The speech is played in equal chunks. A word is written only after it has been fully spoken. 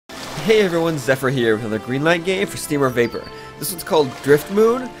Hey everyone, Zephyr here with another Greenlight game for Steam or Vapor. This one's called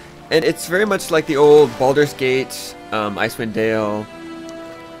Driftmoon, and it's very much like the old Baldur's Gate, Icewind Dale,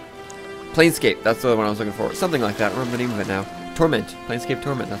 Planescape, that's the one I was looking for. Something like that, I don't remember the name of it now. Torment, Planescape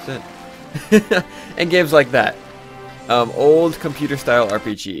Torment, that's it. And games like that. Old computer-style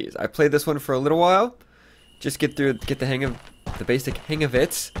RPGs. I played this one for a little while, just get the basic hang of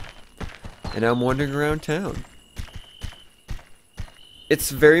it, and now I'm wandering around town. It's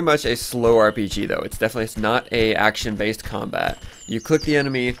very much a slow RPG though. It's not a action-based combat. You click the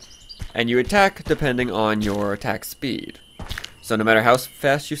enemy and you attack depending on your attack speed. So no matter how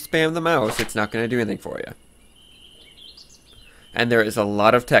fast you spam the mouse, it's not going to do anything for you. And there is a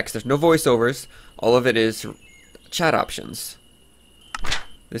lot of text. There's no voiceovers. All of it is chat options.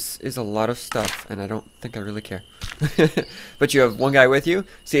 This is a lot of stuff and I don't think I really care. But you have one guy with you.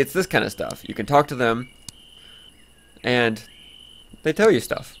 See, it's this kind of stuff. You can talk to them and they tell you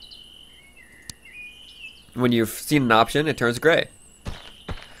stuff. When you've seen an option, it turns gray.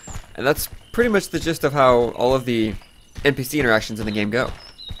 And that's pretty much the gist of how all of the NPC interactions in the game go.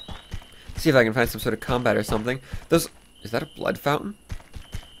 See if I can find some sort of combat or something. Is that a blood fountain?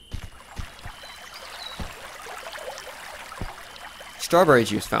 Strawberry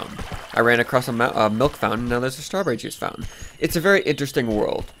juice fountain. I ran across a milk fountain, now there's a strawberry juice fountain. It's a very interesting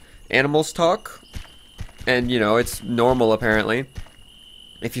world. Animals talk, and you know, it's normal apparently.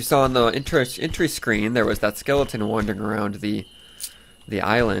 If you saw on the entry screen, there was that skeleton wandering around the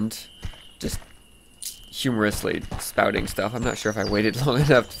island, just humorously spouting stuff. I'm not sure if I waited long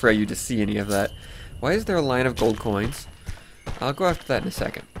enough for you to see any of that. Why is there a line of gold coins? I'll go after that in a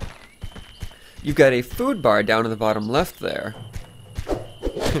second. You've got a food bar down in the bottom left there.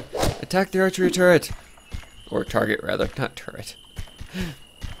 Attack the archery turret! Or target, rather, not turret.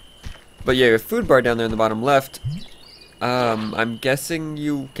 But yeah, your food bar down there in the bottom left. I'm guessing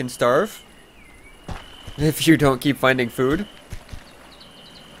you can starve if you don't keep finding food.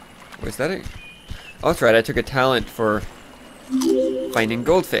 Was that it? Oh, that's right, I took a talent for finding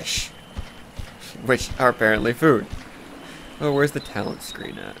goldfish, which are apparently food. Oh, where's the talent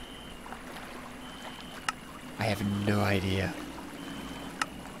screen at? I have no idea.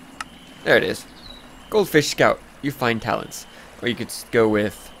 There it is. Goldfish Scout. You find talents. Or you could go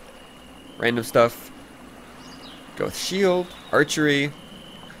with random stuff. Go with shield, archery.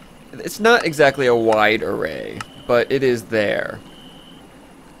 It's not exactly a wide array, but it is there.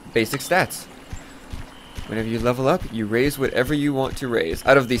 Basic stats. Whenever you level up, you raise whatever you want to raise.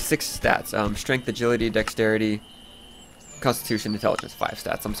 Out of the 6 stats, strength, agility, dexterity, constitution, intelligence. 5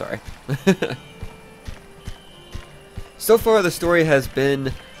 stats, I'm sorry. So far, the story has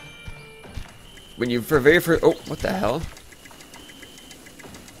been... When you, for very first... Oh, what the hell?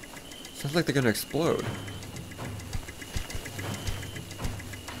 Sounds like they're going to explode.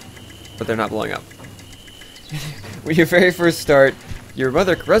 But they're not blowing up. When you very first start, your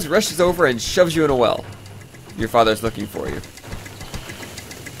mother rushes over and shoves you in a well. Your father's looking for you.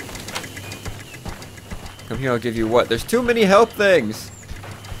 Come here, I'll give you what? There's too many help things!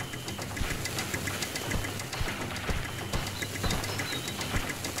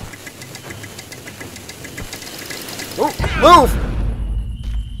 Oh, move!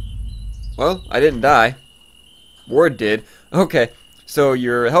 Well, I didn't die. Ward did. Okay. So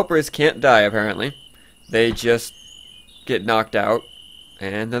your helpers can't die, apparently. They just get knocked out,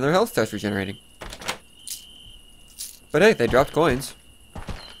 and then their health starts regenerating. But hey, they dropped coins,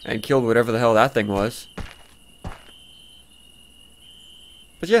 and killed whatever the hell that thing was.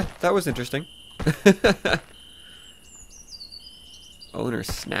 But yeah, that was interesting. Owner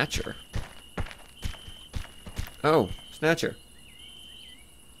Snatcher. Oh, Snatcher.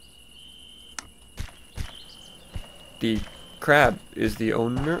 The crab is the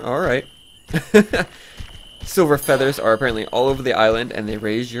owner. Alright. Silver feathers are apparently all over the island and they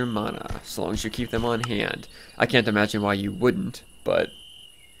raise your mana, so long as you keep them on hand. I can't imagine why you wouldn't, but...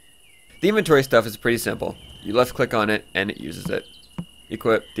 The inventory stuff is pretty simple. You left click on it and it uses it.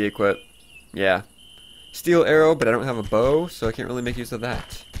 Equip, de-equip. Yeah. Steel arrow, but I don't have a bow, so I can't really make use of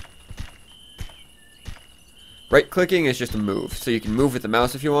that. Right clicking is just a move, so you can move with the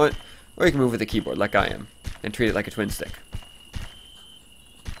mouse if you want, or you can move with the keyboard like I am, and treat it like a twin stick.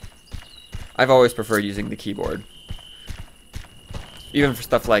 I've always preferred using the keyboard. Even for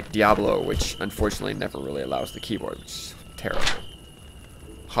stuff like Diablo, which unfortunately never really allows the keyboard, which is terrible.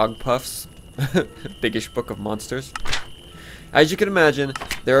 Hog Puffs. Biggish Book of Monsters. As you can imagine,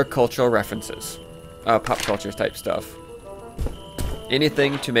 there are cultural references. Pop culture type stuff.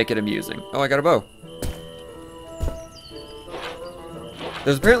 Anything to make it amusing. Oh, I got a bow.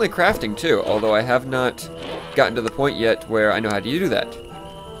 There's apparently crafting too, although I have not gotten to the point yet where I know how to do that.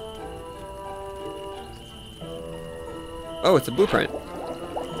 Oh, it's a blueprint.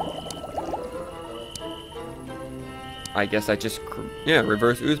 I guess I just, yeah,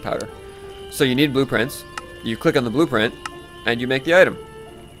 reverse ooze powder. So you need blueprints. You click on the blueprint, and you make the item.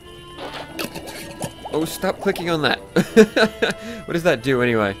 Oh, stop clicking on that. What does that do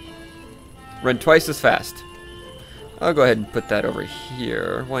anyway? Run twice as fast. I'll go ahead and put that over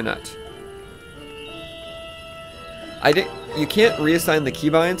here. Why not? You can't reassign the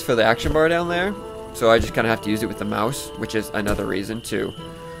keybinds for the action bar down there, so I just kind of have to use it with the mouse, which is another reason to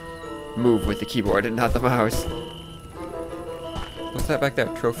move with the keyboard and not the mouse. What's that back there?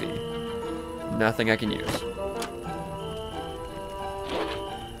 Trophy. Nothing I can use.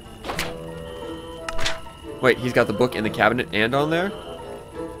 Wait, he's got the book in the cabinet and on there?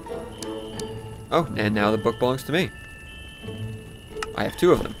 Oh, and now the book belongs to me. I have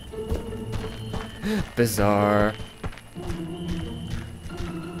 2 of them. Bizarre.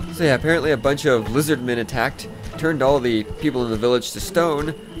 So yeah, apparently a bunch of lizardmen attacked, turned all the people in the village to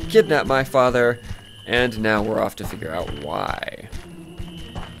stone, kidnapped my father, and now we're off to figure out why.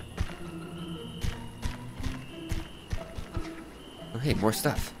 Oh hey, more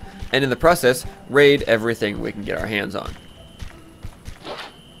stuff. And in the process, raid everything we can get our hands on.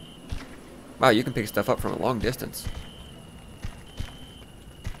 Wow, you can pick stuff up from a long distance.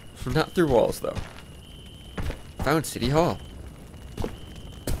 Not through walls, though. Found City Hall.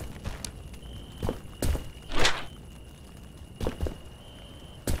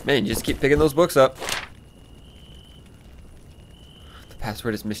 Man, you just keep picking those books up. The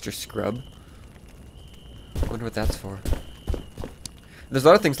password is Mr. Scrub. I wonder what that's for. There's a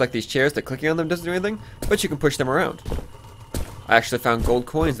lot of things like these chairs that clicking on them doesn't do anything, but you can push them around. I actually found gold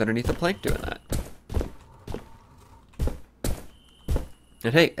coins underneath the plank doing that.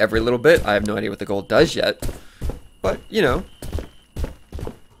 And hey, every little bit, I have no idea what the gold does yet. But, you know.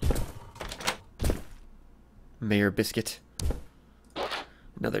 Mayor Biscuit.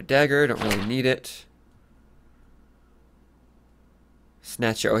 Another dagger, don't really need it.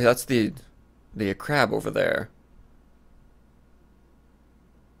 Snatcher, oh that's the crab over there.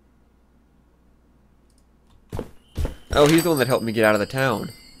 Oh, he's the one that helped me get out of the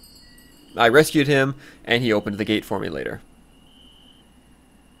town. I rescued him, and he opened the gate for me later.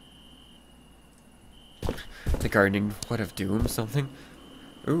 The gardening, what of doom, something?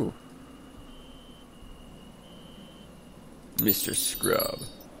 Ooh. Mr. Scrub.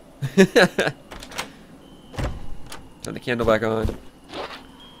 Turn the candle back on.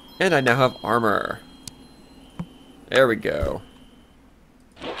 And I now have armor. There we go.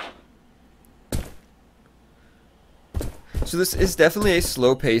 So this is definitely a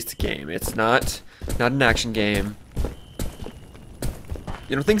slow-paced game. It's not an action game.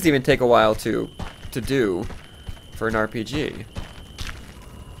 You know, things even take a while to do for an RPG.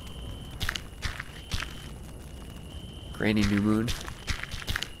 Granny New Moon.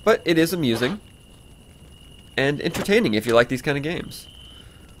 But it is amusing and entertaining if you like these kind of games.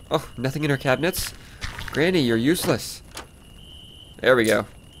 Oh, nothing in her cabinets? Granny, you're useless. There we go.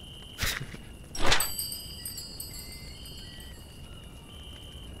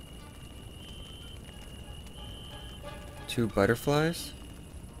 2 butterflies?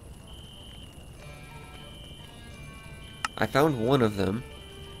 I found one of them.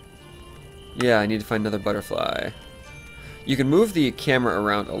 Yeah, I need to find another butterfly. You can move the camera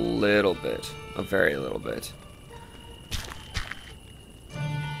around a little bit. A very little bit.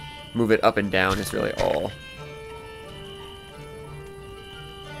 Move it up and down is really all.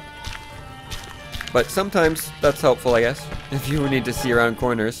 But sometimes that's helpful, I guess, if you need to see around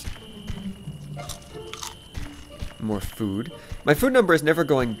corners. More food. My food number is never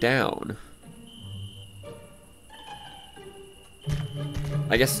going down.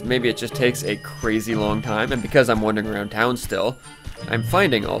 I guess maybe it just takes a crazy long time, and because I'm wandering around town still, I'm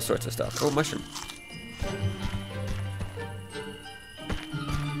finding all sorts of stuff. Oh, mushroom.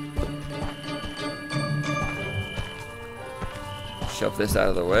 Shove this out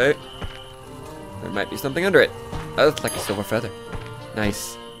of the way. There might be something under it. Oh, it's like a silver feather.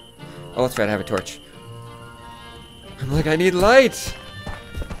 Nice. Oh, that's right, I have a torch. I'm like, I need light!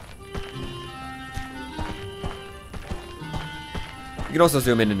 You can also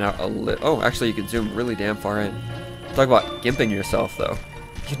zoom in and out a little. Oh, actually, you can zoom really damn far in. Talk about gimping yourself, though.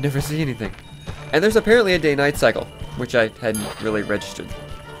 You'd never see anything. And there's apparently a day-night cycle, which I hadn't really registered.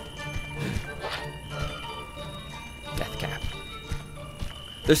 Death cap.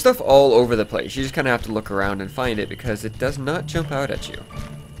 There's stuff all over the place. You just kind of have to look around and find it because it does not jump out at you.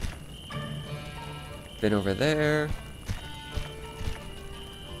 Been over there.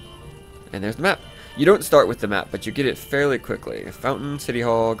 And there's the map. You don't start with the map, but you get it fairly quickly. Fountain, City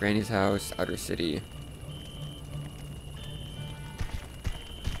Hall, Granny's house, Outer City.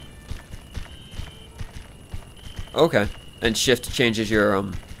 Okay. And shift changes your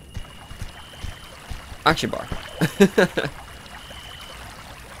action bar.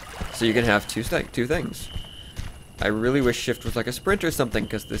 So you can have two things. I really wish shift was like a sprint or something,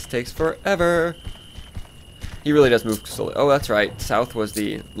 because this takes forever. He really does move slowly. Oh, that's right. South was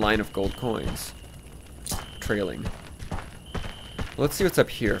the line of gold coins. Trailing. Let's see what's up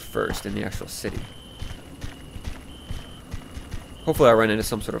here first in the actual city. Hopefully I'll run into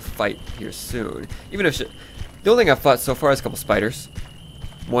some sort of fight here soon. Even if the only thing I've fought so far is a couple spiders.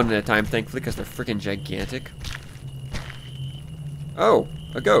 One at a time, thankfully, because they're freaking gigantic. Oh,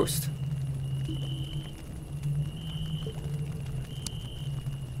 a ghost.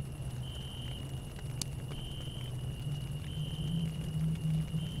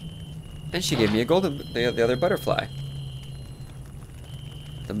 And she gave me a golden, the other butterfly.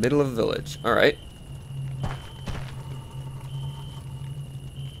 The middle of the village. Alright.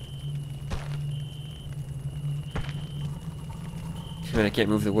 Man, I can't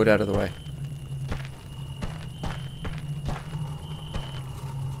move the wood out of the way.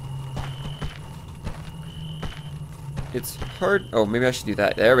 It's hard. Oh, maybe I should do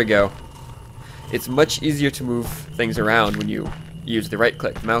that. There we go. It's much easier to move things around when you use the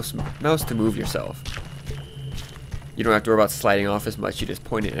right-click mouse to move yourself. You don't have to worry about sliding off as much. You just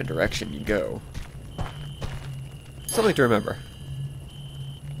point it in a direction. You go. Something to remember.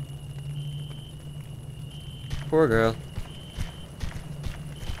 Poor girl.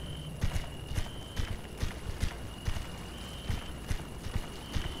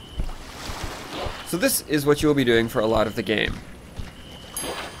 So this is what you'll be doing for a lot of the game.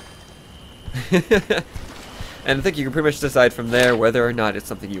 And I think you can pretty much decide from there whether or not it's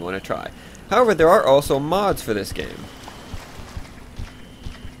something you want to try. However, there are also mods for this game.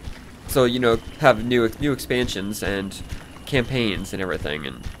 So, you know, have new expansions and campaigns and everything,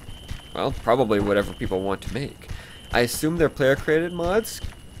 and, well, probably whatever people want to make. I assume they're player-created mods.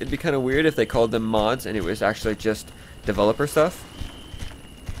 It'd be kind of weird if they called them mods and it was actually just developer stuff.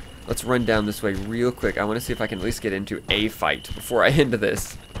 Let's run down this way real quick. I want to see if I can at least get into a fight before I end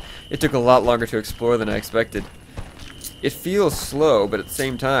this. It took a lot longer to explore than I expected. It feels slow, but at the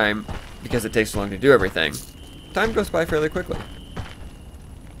same time, because it takes so long to do everything, time goes by fairly quickly.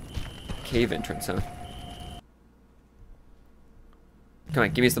 Cave entrance, huh? Come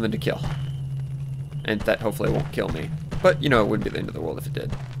on, give me something to kill. And that hopefully won't kill me. But, you know, it wouldn't be the end of the world if it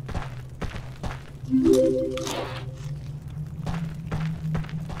did.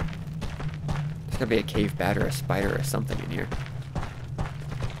 There's gotta be a cave bat or a spider or something in here.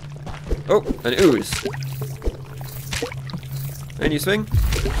 Oh, an ooze. And you swing.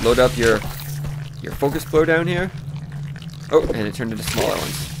 Load up your focus blow down here. Oh, and it turned into smaller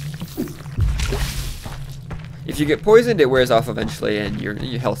ones. If you get poisoned, it wears off eventually and your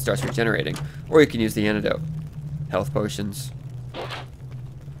health starts regenerating. Or you can use the antidote. Health potions.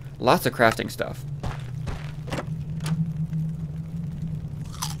 Lots of crafting stuff.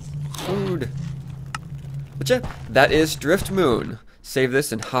 Food. But yeah, that is Driftmoon. Save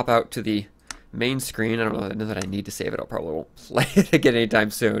this and hop out to the main screen. I don't know that I need to save it. I probably won't play it again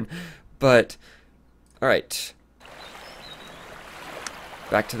anytime soon. But, alright.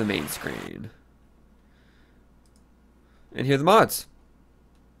 Back to the main screen. And here are the mods.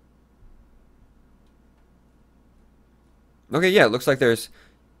 Okay, yeah, it looks like there's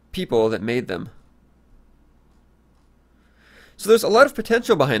people that made them. So there's a lot of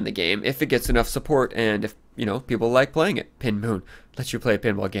potential behind the game if it gets enough support and if, you know, people like playing it. Pinmoon lets you play a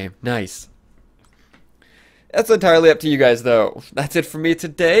pinball game. Nice. That's entirely up to you guys, though. That's it for me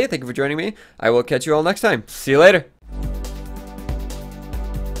today. Thank you for joining me. I will catch you all next time. See you later.